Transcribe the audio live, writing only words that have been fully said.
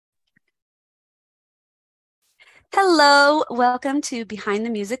Hello, welcome to Behind the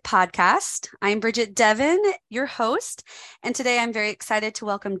Music podcast. I'm Bridget Devon, your host, and today I'm very excited to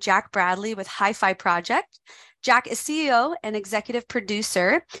welcome Jack Bradley with Hifi Project. Jack is CEO and executive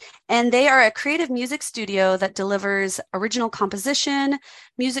producer, and they are a creative music studio that delivers original composition,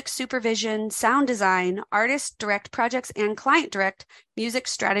 music supervision, sound design, artist direct projects, and client direct music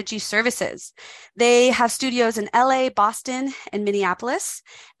strategy services. They have studios in LA, Boston, and Minneapolis,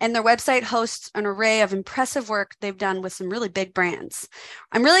 and their website hosts an array of impressive work they've done with some really big brands.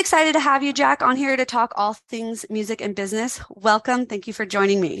 I'm really excited to have you, Jack, on here to talk all things music and business. Welcome. Thank you for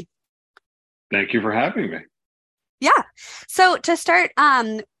joining me. Thank you for having me. Yeah. So to start,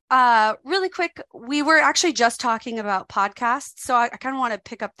 really quick, we were actually just talking about podcasts. So I kind of want to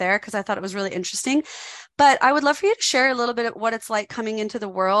pick up there because I thought it was really interesting. But I would love for you to share a little bit of what it's like coming into the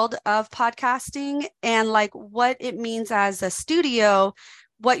world of podcasting and like what it means as a studio,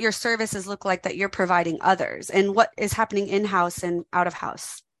 what your services look like that you're providing others, and what is happening in-house and out of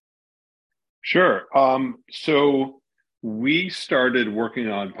house. Sure. So we started working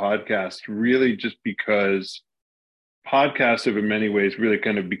on podcasts really just because podcasts have in many ways really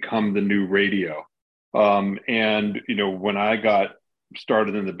kind of become the new radio. When I got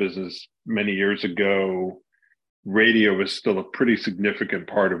started in the business many years ago, radio was still a pretty significant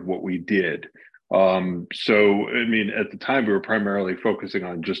part of what we did. At the time, we were primarily focusing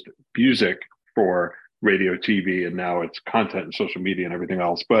on just music for radio, TV, and now it's content and social media and everything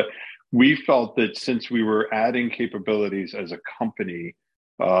else. But we felt that since we were adding capabilities as a company,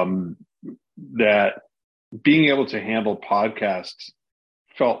 that being able to handle podcasts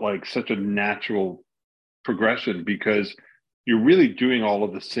felt like such a natural progression because you're really doing all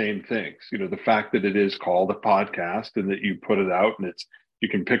of the same things. You know, the fact that it is called a podcast and that you put it out and you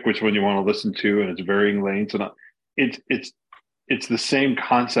can pick which one you want to listen to and it's varying lengths and it's the same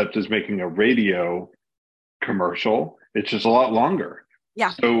concept as making a radio commercial. It's just a lot longer.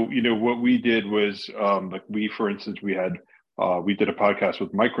 Yeah. So, what we did was for instance, we did a podcast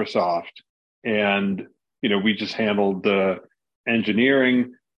with Microsoft and we just handled the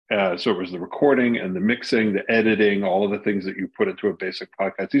engineering. So it was the recording and the mixing, the editing, all of the things that you put into a basic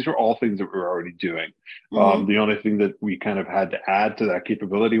podcast. These were all things that we were already doing. Mm-hmm. The only thing that we kind of had to add to that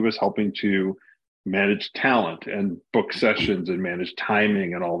capability was helping to manage talent and book sessions and manage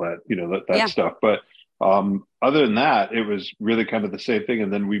timing and all that, that Yeah. stuff. But other than that, it was really kind of the same thing.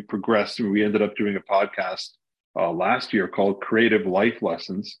 And then we progressed and we ended up doing a podcast last year called Creative Life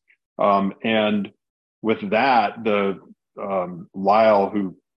Lessons. And with that, Lyle,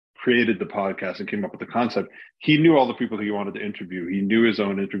 who created the podcast and came up with the concept, he knew all the people that he wanted to interview. He knew his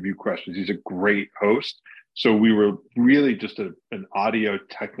own interview questions. He's a great host. So we were really just an audio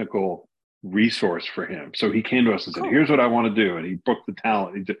technical resource for him. So he came to us and said, here's what I want to do. And he booked the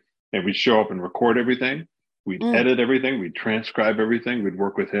talent. And we'd show up and record everything. We'd edit everything. We'd transcribe everything. We'd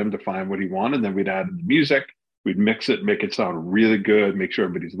work with him to find what he wanted. And then we'd add in the music. We'd mix it, make it sound really good, make sure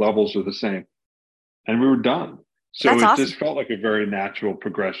everybody's levels are the same. And we were done. So That's it awesome. just felt like a very natural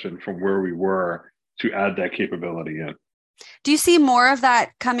progression from where we were to add that capability in. Do you see more of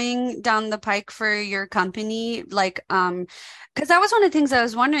that coming down the pike for your company? Because that was one of the things I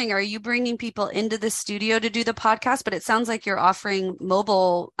was wondering, are you bringing people into the studio to do the podcast? But it sounds like you're offering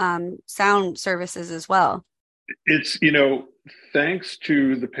mobile sound services as well. It's, thanks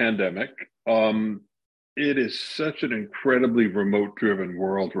to the pandemic, it is such an incredibly remote driven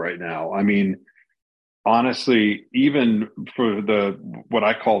world right now. I mean, honestly, even for what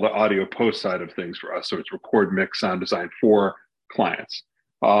I call the audio post side of things for us, so it's record, mix, sound design for clients.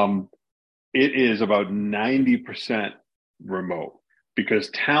 It is about 90% remote because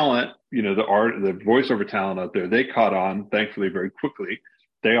talent, the voiceover talent out there, they caught on, thankfully, very quickly.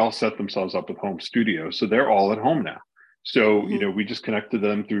 They all set themselves up with home studios. So they're all at home now. So, we just connected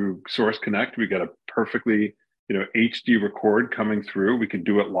them through Source Connect. We got a perfectly, HD record coming through. We can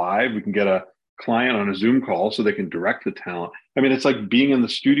do it live. We can get a client on a Zoom call so they can direct the talent. I mean, it's like being in the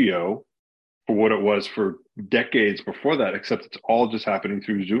studio for what it was for decades before that, except it's all just happening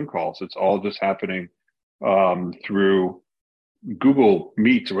through Zoom calls. It's all just happening through Google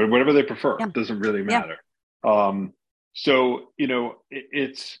Meets or whatever they prefer. Yeah. It doesn't really Yeah. matter.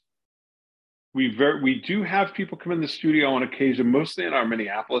 We do have people come in the studio on occasion, mostly in our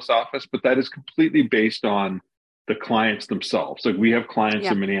Minneapolis office, but that is completely based on the clients themselves. Like we have clients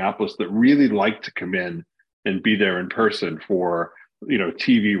Yeah. in Minneapolis that really like to come in and be there in person for,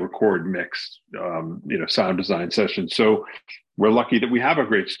 TV record mix, sound design sessions. So we're lucky that we have a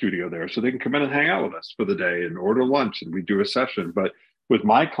great studio there so they can come in and hang out with us for the day and order lunch and we do a session. But with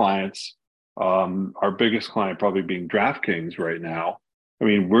my clients, our biggest client probably being DraftKings right now, I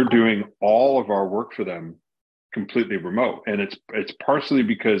mean, we're doing all of our work for them completely remote. And it's partially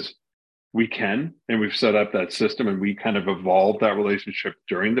because we can, and we've set up that system and we kind of evolved that relationship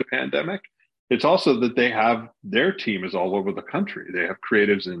during the pandemic. It's also that they have their team is all over the country. They have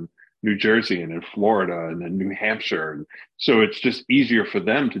creatives in New Jersey and in Florida and in New Hampshire. And so it's just easier for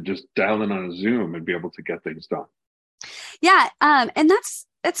them to just dial in on a Zoom and be able to get things done. Yeah, and that's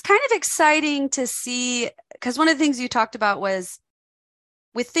it's kind of exciting to see because one of the things you talked about was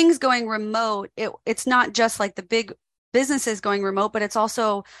with things going remote, it's not just like the big businesses going remote, but it's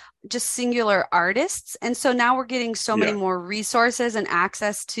also just singular artists. And so now we're getting so many Yeah. more resources and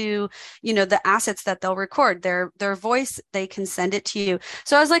access to, the assets that they'll record, their voice, they can send it to you.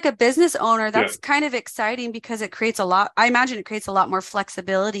 So as like a business owner, Yeah. that's kind of exciting because it creates a lot, I imagine it creates a lot more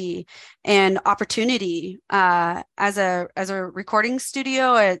flexibility and opportunity as a recording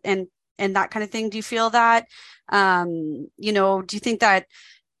studio and that kind of thing. Do you feel that? Do you think that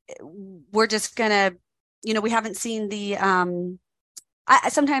we're just gonna, we haven't seen the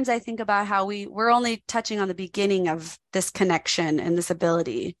sometimes I think about how we're only touching on the beginning of this connection and this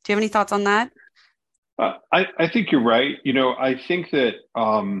ability. Do you have any thoughts on that? I think you're right. I think that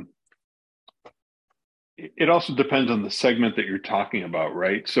it also depends on the segment that you're talking about,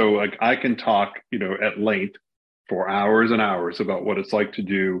 right? So like I can talk, at length for hours and hours about what it's like to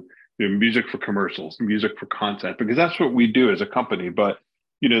do, music for commercials, music for content, because that's what we do as a company. But,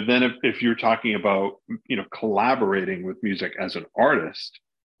 then if you're talking about, collaborating with music as an artist,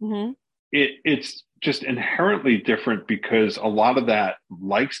 Mm-hmm. it's just inherently different because a lot of that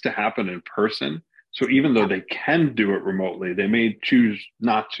likes to happen in person. So even though Yeah. they can do it remotely, they may choose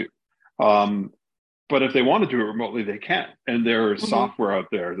not to. Um, but if they want to do it remotely, they can. And there is Mm-hmm. software out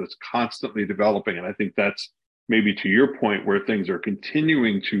there that's constantly developing. And I think that's maybe to your point where things are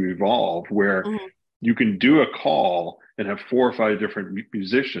continuing to evolve, where Mm-hmm. you can do a call and have 4 or 5 different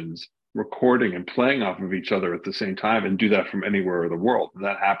musicians recording and playing off of each other at the same time and do that from anywhere in the world. And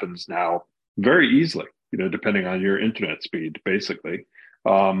that happens now very easily, depending on your internet speed, basically.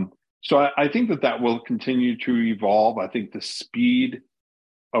 So I think that will continue to evolve. I think the speed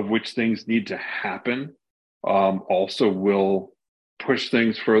of which things need to happen also will push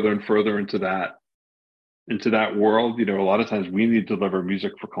things further and further into that world. A lot of times we need to deliver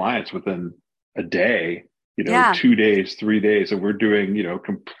music for clients within a day, Yeah. 2 days, 3 days, and we're doing,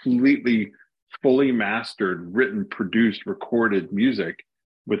 completely fully mastered, written, produced, recorded music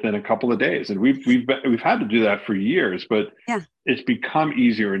within a couple of days. And we've had to do that for years, but Yeah. it's become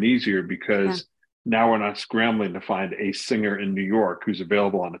easier and easier Yeah. because now we're not scrambling to find a singer in New York who's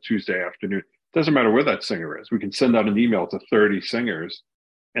available on a Tuesday afternoon. It doesn't matter where that singer is. We can send out an email to 30 singers,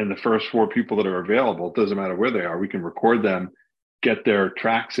 and the first 4 people that are available, it doesn't matter where they are, we can record them, get their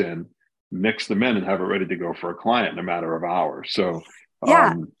tracks in, mix them in, and have it ready to go for a client in a matter of hours. So,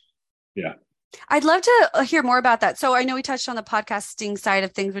 Yeah. yeah, I'd love to hear more about that. So I know we touched on the podcasting side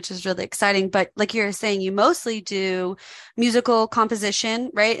of things, which is really exciting, but like you're saying, you mostly do musical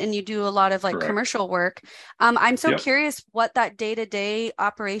composition, right? And you do a lot of like correct. commercial work. I'm so Yep. curious what that day-to-day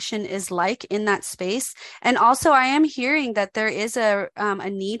operation is like in that space. And also I am hearing that there is a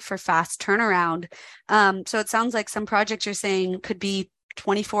need for fast turnaround. So it sounds like some projects you're saying could be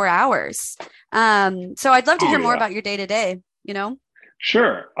 24 hours. So I'd love to Oh, hear more yeah. about your day-to-day, you know?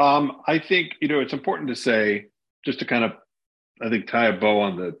 Sure. I think, it's important to say, just to kind of, I think, tie a bow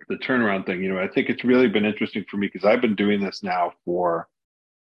on the turnaround thing. I think it's really been interesting for me because I've been doing this now for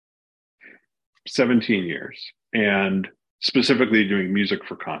 17 years and specifically doing music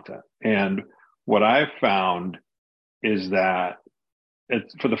for content. And what I've found is that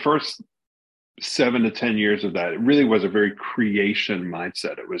for the first 7 to 10 years of that, it really was a very creation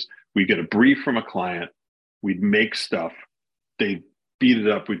mindset. It was, we get a brief from a client, we'd make stuff, they beat it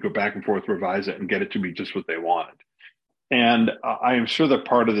up, we'd go back and forth, revise it, and get it to be just what they wanted. And I am sure that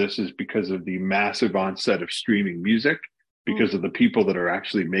part of this is because of the massive onset of streaming music, Mm, because of the people that are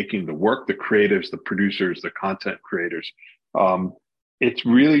actually making the work, the creatives, the producers, the content creators. Um, it's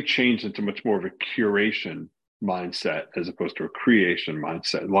really changed into much more of a curation mindset as opposed to a creation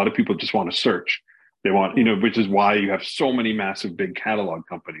mindset. A lot of people just want to search. They want, mm. which is why you have so many massive big catalog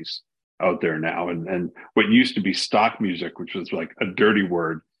companies out there now. And what used to be stock music, which was like a dirty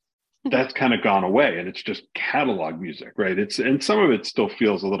word, that's kind of gone away, and it's just catalog music, right? And some of it still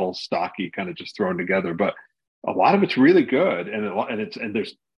feels a little stocky, kind of just thrown together, but a lot of it's really good, and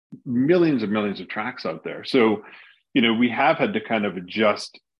there's millions and millions of tracks out there. So, we have had to kind of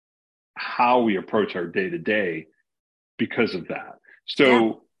adjust how we approach our day to day because of that. Yeah.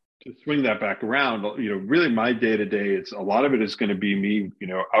 So to swing that back around, really my day to day, it's a lot of it is going to be me,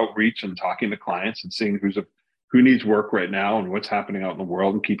 outreach and talking to clients and seeing who needs work right now and what's happening out in the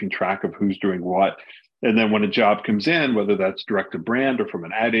world and keeping track of who's doing what. And then when a job comes in, whether that's direct to brand or from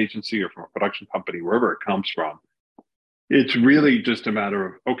an ad agency or from a production company, wherever it comes from, it's really just a matter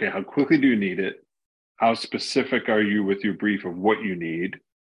of, okay, how quickly do you need it? How specific are you with your brief of what you need?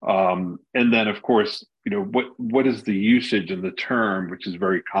 And then, of course, what is the usage and the term, which is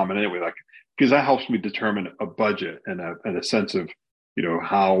very common anyway, like, because that helps me determine a budget and a sense of,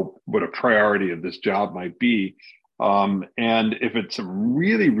 what a priority of this job might be. And if it's a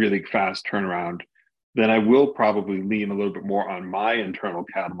really, really fast turnaround, then I will probably lean a little bit more on my internal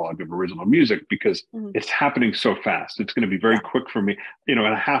catalog of original music because Mhm. it's happening so fast. It's going to be very Yeah. quick for me. In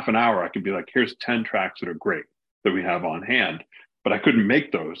a half an hour, I can be like, here's 10 tracks that are great that we have on hand. But I couldn't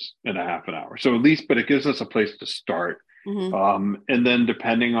make those in a half an hour. So at least, but it gives us a place to start. Hmm. And then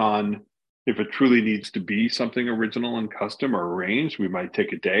depending on if it truly needs to be something original and custom or arranged, we might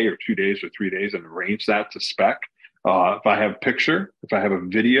take a day or 2 days or 3 days and arrange that to spec. If I have picture, if I have a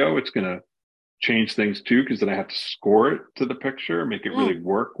video, it's going to change things too, because then I have to score it to the picture, make it Mm. really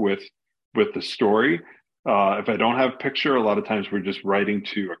work with the story. If I don't have picture, a lot of times we're just writing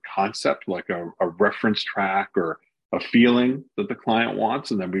to a concept like a reference track or a feeling that the client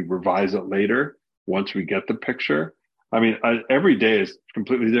wants, and then we revise it later once we get the picture. I mean, every day is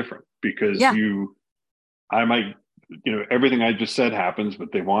completely different because Yeah. I might, everything I just said happens,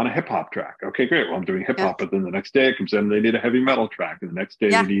 but they want a hip hop track. Okay, great. Well, I'm doing hip Yeah. hop, but then the next day it comes in and they need a heavy metal track, and the next day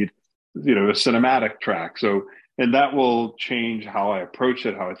they Yeah. need, a cinematic track. So, and that will change how I approach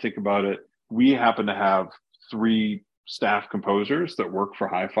it, how I think about it. We happen to have three staff composers that work for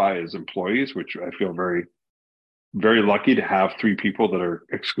Hi-Fi as employees, which I feel very, very lucky to have three people that are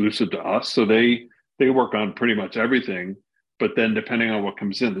exclusive to us. So they work on pretty much everything. But then depending on what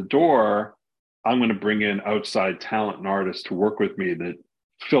comes in the door, I'm going to bring in outside talent and artists to work with me that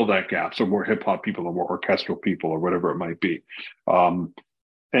fill that gap. So more hip hop people or more orchestral people or whatever it might be. Um,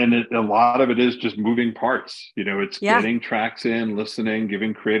 a lot of it is just moving parts. It's Yeah. getting tracks in, listening,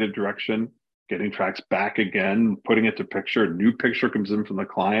 giving creative direction, getting tracks back again, putting it to picture. A new picture comes in from the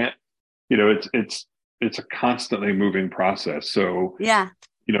client. It's a constantly moving process. So, Yeah.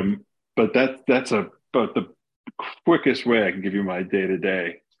 you know, but that's about the quickest way I can give you my day to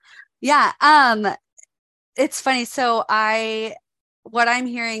day. Yeah. It's funny. So what I'm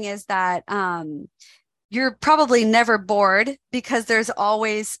hearing is that, you're probably never bored because there's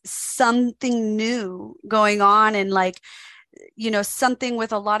always something new going on and like, something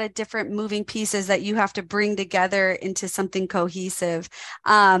with a lot of different moving pieces that you have to bring together into something cohesive.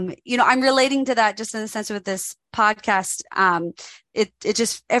 I'm relating to that just in the sense with this podcast. It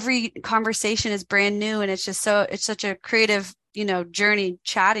just every conversation is brand new and it's such a creative, journey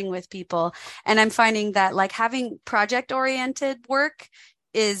chatting with people. And I'm finding that like having project oriented work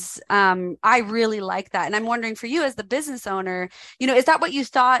is I really like that. And I'm wondering for you as the business owner, is that what you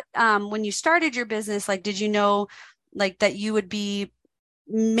thought when you started your business? Like, did you know like that you would be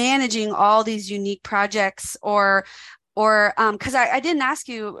managing all these unique projects or because I didn't ask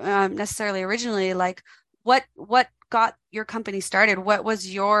you necessarily originally like what got your company started? What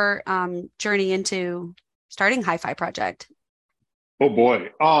was your journey into starting Hi-Fi Project? Oh boy.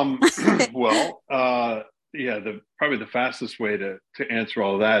 Well, yeah, probably the fastest way to answer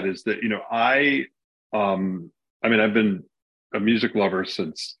all that is that, um, I mean, I've been a music lover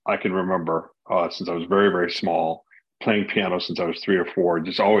since I can remember, since I was very, very small, playing piano since I was 3 or 4,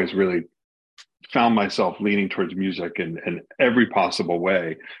 just always really found myself leaning towards music in every possible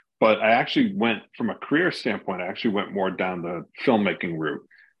way. But I actually went from a career standpoint, I actually went more down the filmmaking route.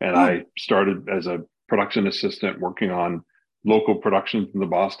 And Mm, I started as a production assistant working on local productions in the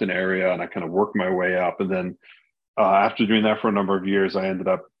Boston area. And I kind of worked my way up. And then after doing that for a number of years, I ended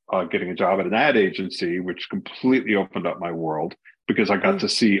up getting a job at an ad agency, which completely opened up my world because I got mm, to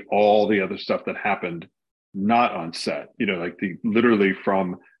see all the other stuff that happened not on set. Like the literally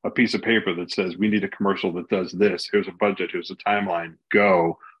from a piece of paper that says we need a commercial that does this. Here's a budget. Here's a timeline.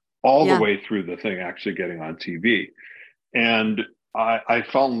 Go all the yeah. way through the thing actually getting on TV. And I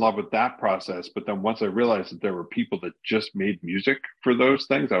fell in love with that process. But then once I realized that there were people that just made music for those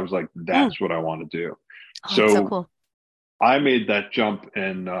things, I was like, Mm. that's what I want to do. Oh, that's so So cool. I made that jump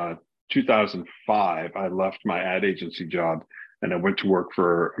in 2005. I left my ad agency job and I went to work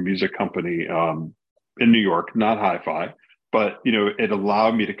for a music company in New York, not Hi-Fi, but it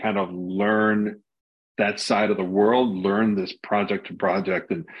allowed me to kind of learn that side of the world, learn this project to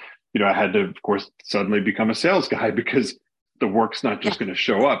project, and I had to, of course, suddenly become a sales guy because the work's not Yeah. just going to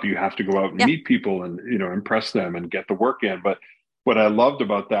show up. You have to go out and Yeah. meet people and impress them and get the work in. But what I loved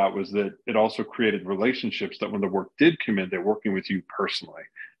about that was that it also created relationships that when the work did come in, they're working with you personally.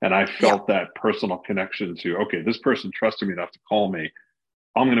 And I Yeah. felt that personal connection to, okay, this person trusted me enough to call me.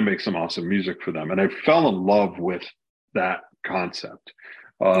 I'm going to make some awesome music for them. And I fell in love with that concept.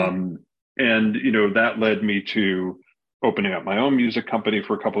 Yeah. Um, and, that led me to opening up my own music company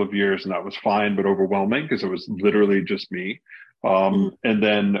for a couple of years. And that was fine, but overwhelming because it was literally just me. Mhm. And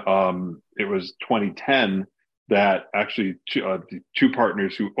then it was 2010 that actually the two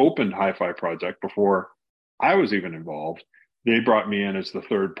partners who opened Hi-Fi Project before I was even involved, they brought me in as the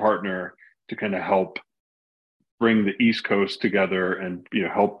third partner to kind of help bring the East Coast together and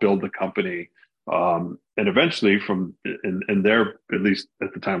help build the company. And eventually, from in their, at least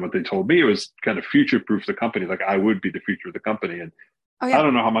at the time, what they told me, it was kind of future proof the company. Like I would be the future of the company, and Oh I yeah.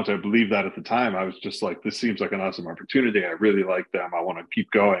 don't know how much I believed that at the time. I was just like, this seems like an awesome opportunity. I really like them. I want to keep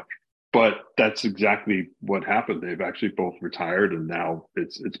going. But that's exactly what happened. They've actually both retired, and now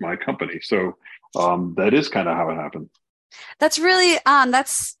it's my company. So that is kind of how it happened. That's really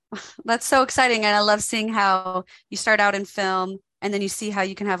that's so exciting. And I love seeing how you start out in film and then you see how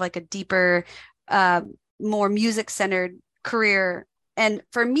you can have like a deeper, uh, more music-centered career. And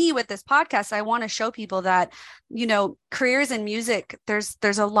for me with this podcast, I want to show people that, careers in music, there's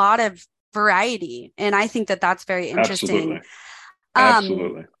a lot of variety. And I think that that's very interesting. Absolutely, Um,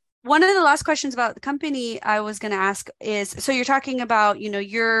 absolutely. One of the last questions about the company I was going to ask is, so you're talking about,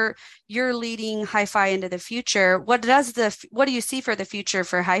 you're leading hi-fi into the future. What do you see for the future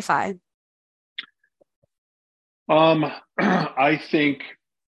for hi-fi? I think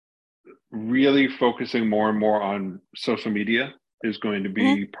really focusing more and more on social media is going to Hmm.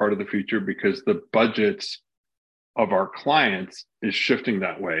 be part of the future because the budgets of our clients is shifting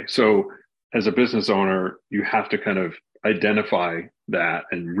that way. So as a business owner, you have to kind of identify that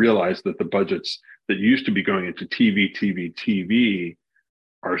and realize that the budgets that used to be going into TV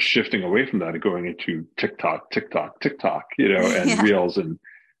are shifting away from that and going into TikTok, and Yeah, reels and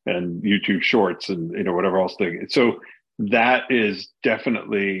YouTube shorts and whatever else thing. So that is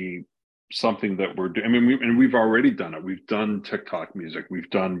definitely something that we're doing. I mean, we've already done it. We've done TikTok music. We've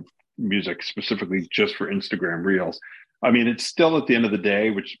done music specifically just for Instagram reels. I mean, it's still at the end of the day,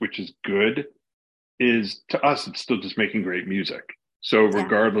 which is good, is to us, it's still just making great music. So yeah,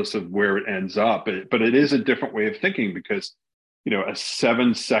 regardless of where it ends up, but it is a different way of thinking because, a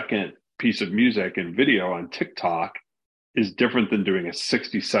 7-second piece of music and video on TikTok is different than doing a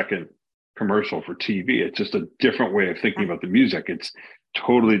 60-second commercial for TV. It's just a different way of thinking yeah, about the music. It's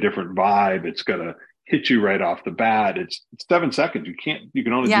totally different vibe. It's gonna hit you right off the bat. It's 7 seconds. You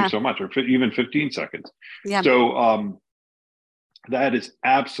can only do yeah, so much, or even 15 seconds. yeah, So that is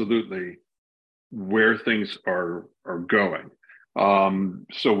absolutely where things are going.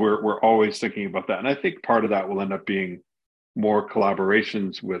 So we're always thinking about that, and I think part of that will end up being more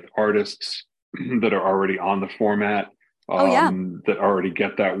collaborations with artists that are already on the format, oh yeah, that already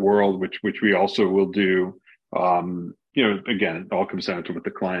get that world, which we also will do. Again, it all comes down to what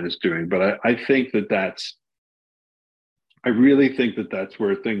the client is doing, but I think I really think that that's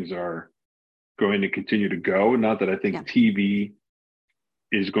where things are going to continue to go. Not that I yeah, think TV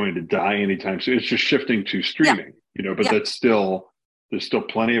is going to die anytime soon. It's just shifting to yeah, streaming, but yeah. there's still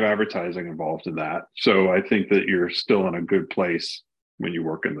plenty of advertising involved in that. So I think that you're still in a good place when you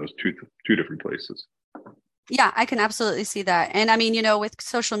work in those two different places. Yeah, I can absolutely see that. And I mean, with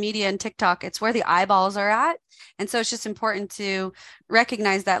social media and TikTok, it's where the eyeballs are at. And so it's just important to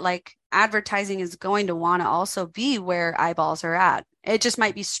recognize that like advertising is going to want to also be where eyeballs are at. It just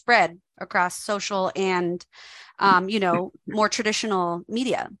might be spread across social and more traditional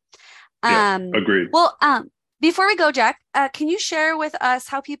media. Yeah, Um, agreed. well, before we go, Jack, can you share with us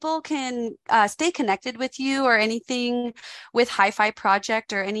how people can stay connected with you or anything with Hi-Fi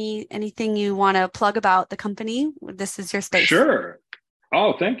Project or anything you want to plug about the company? This is your space. Sure.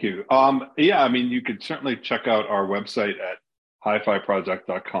 Oh, thank you. Yeah, I mean, you could certainly check out our website at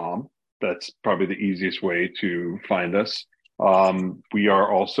hifiproject.com. That's probably the easiest way to find us. We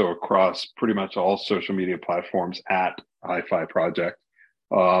are also across pretty much all social media platforms at Hi-Fi Project.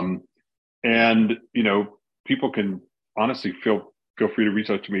 Um, and people can honestly feel free to reach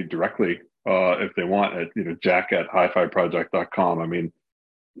out to me directly if they want at Jack at hifiproject.com. I mean,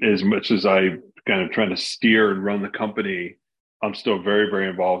 as much as I kind of trying to steer and run the company, I'm still very, very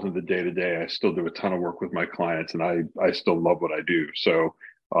involved in the day to day. I still do a ton of work with my clients, and I still love what I do. So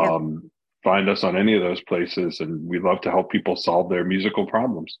Yeah. find us on any of those places, and we love to help people solve their musical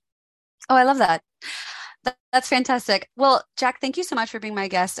problems. Oh, I love that. That's fantastic. Well, Jack, thank you so much for being my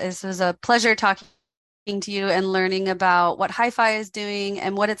guest. This was a pleasure talking to you and learning about what Hi-Fi is doing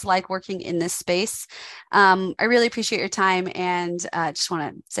and what it's like working in this space. I really appreciate your time and just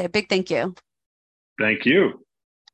want to say a big thank you. Thank you.